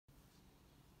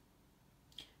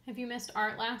If you missed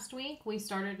art last week, we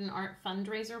started an art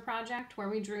fundraiser project where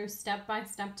we drew step by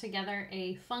step together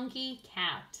a funky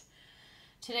cat.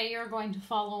 Today you're going to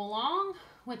follow along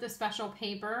with a special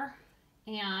paper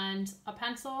and a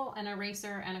pencil, an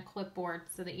eraser, and a clipboard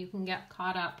so that you can get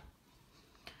caught up.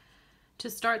 To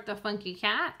start the funky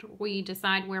cat, we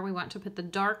decide where we want to put the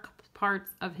dark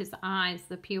parts of his eyes,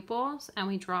 the pupils, and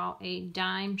we draw a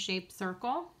dime-shaped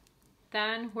circle.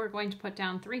 Then we're going to put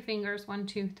down 3 fingers, 1,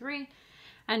 2, 3,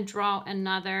 and draw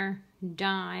another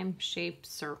dime-shaped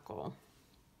circle.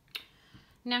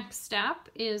 Next step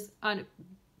is a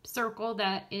circle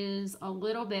that is a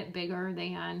little bit bigger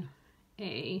than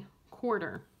a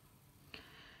quarter.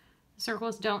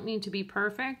 Circles don't need to be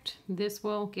perfect. This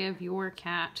will give your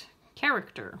cat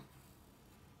character.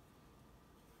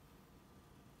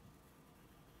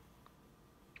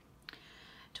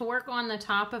 To work on the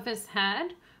top of his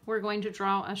head, we're going to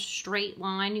draw a straight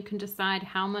line. You can decide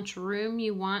how much room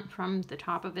you want from the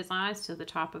top of his eyes to the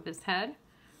top of his head.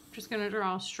 I'm just going to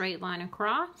draw a straight line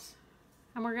across,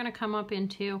 and we're going to come up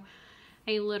into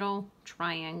a little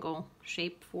triangle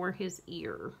shape for his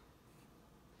ear.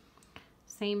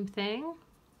 Same thing,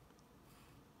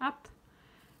 up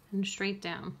and straight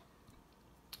down.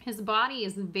 His body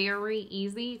is very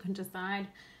easy. You can decide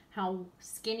how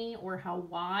skinny or how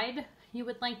wide you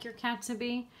would like your cat to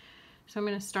be. So I'm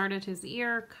going to start at his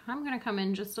ear. I'm going to come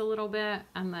in just a little bit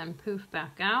and then poof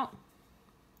back out.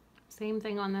 Same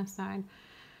thing on this side.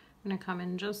 I'm going to come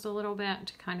in just a little bit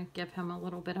to kind of give him a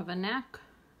little bit of a neck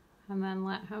and then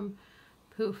let him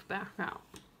poof back out.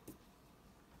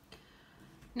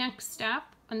 Next step,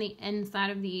 on the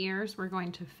inside of the ears, we're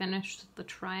going to finish the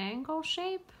triangle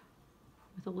shape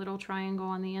with a little triangle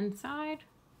on the inside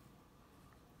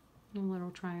and a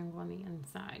little triangle on the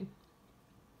inside.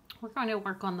 We're going to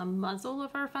work on the muzzle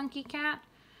of our funky cat.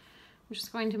 I'm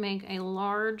just going to make a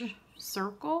large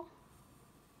circle.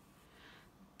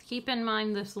 Keep in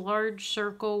mind this large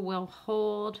circle will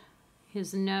hold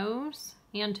his nose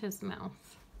and his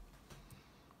mouth.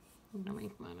 I'm going to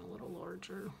make mine a little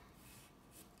larger.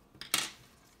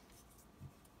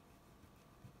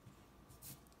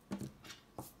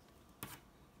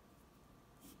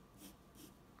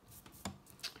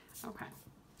 Okay.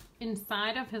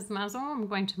 Inside of his muzzle, I'm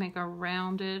going to make a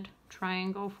rounded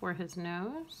triangle for his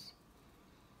nose.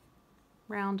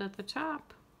 Round at the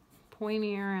top,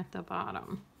 pointier at the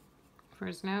bottom for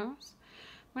his nose.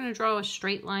 I'm going to draw a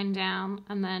straight line down,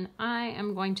 and then I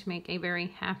am going to make a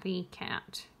very happy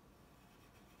cat.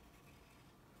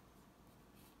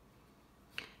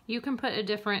 You can put a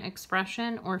different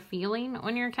expression or feeling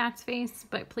on your cat's face,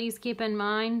 but please keep in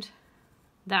mind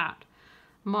that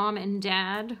Mom and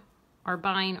Dad are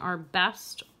buying our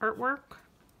best artwork.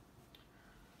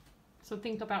 So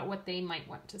think about what they might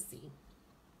want to see.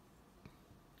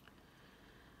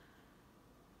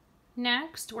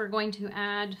 Next, we're going to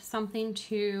add something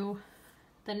to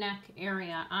the neck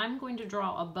area. I'm going to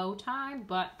draw a bow tie,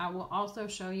 but I will also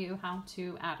show you how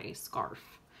to add a scarf.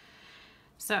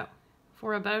 So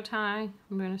for a bow tie,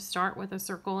 I'm going to start with a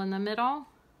circle in the middle. I'm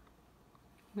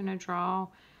going to draw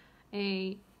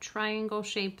a triangle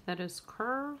shape that is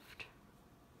curved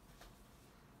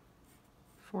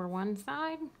for one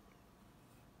side,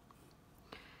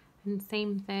 and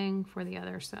same thing for the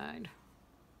other side.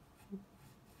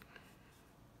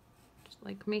 Just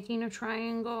like making a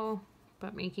triangle,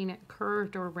 but making it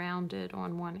curved or rounded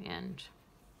on one end.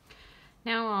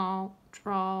 Now I'll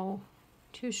draw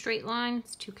 2 straight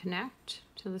lines to connect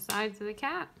to the sides of the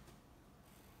cat.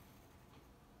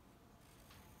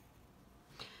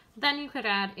 Then you could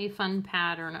add a fun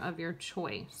pattern of your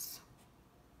choice.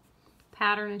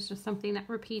 Pattern is just something that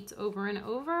repeats over and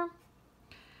over.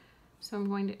 So I'm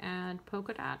going to add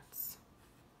polka dots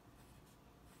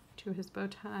to his bow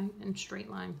tie and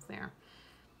straight lines there.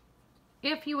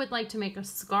 If you would like to make a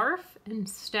scarf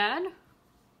instead,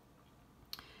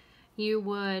 you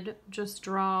would just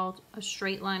draw a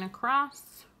straight line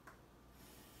across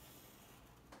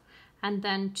and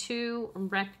then 2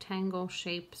 rectangle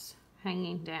shapes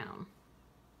hanging down.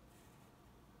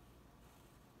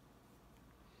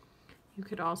 You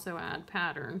could also add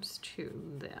patterns to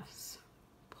this.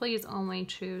 Please only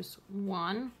choose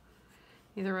one,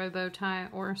 either a bow tie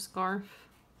or a scarf.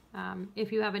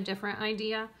 If you have a different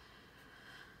idea,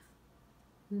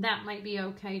 that might be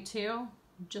okay too.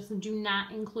 Just do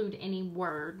not include any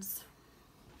words.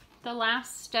 The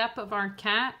last step of our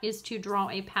cat is to draw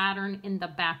a pattern in the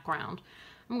background.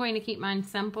 I'm going to keep mine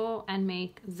simple and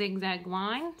make zigzag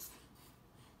lines.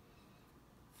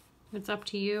 It's up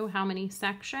to you how many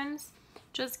sections.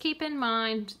 Just keep in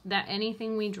mind that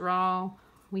anything we draw,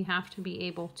 we have to be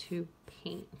able to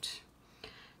paint.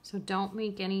 So don't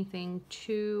make anything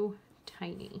too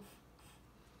tiny.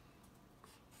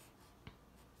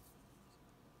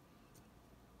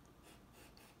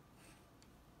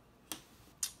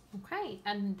 Okay,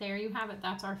 and there you have it.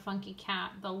 That's our funky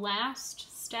cat. The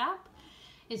last step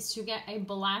is to get a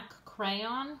black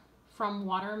crayon from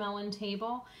Watermelon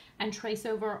Table and trace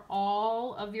over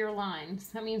all of your lines.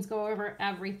 That means go over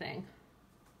everything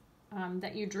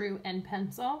that you drew in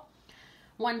pencil.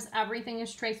 Once everything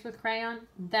is traced with crayon,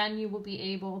 then you will be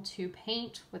able to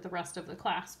paint with the rest of the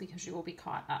class because you will be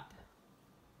caught up.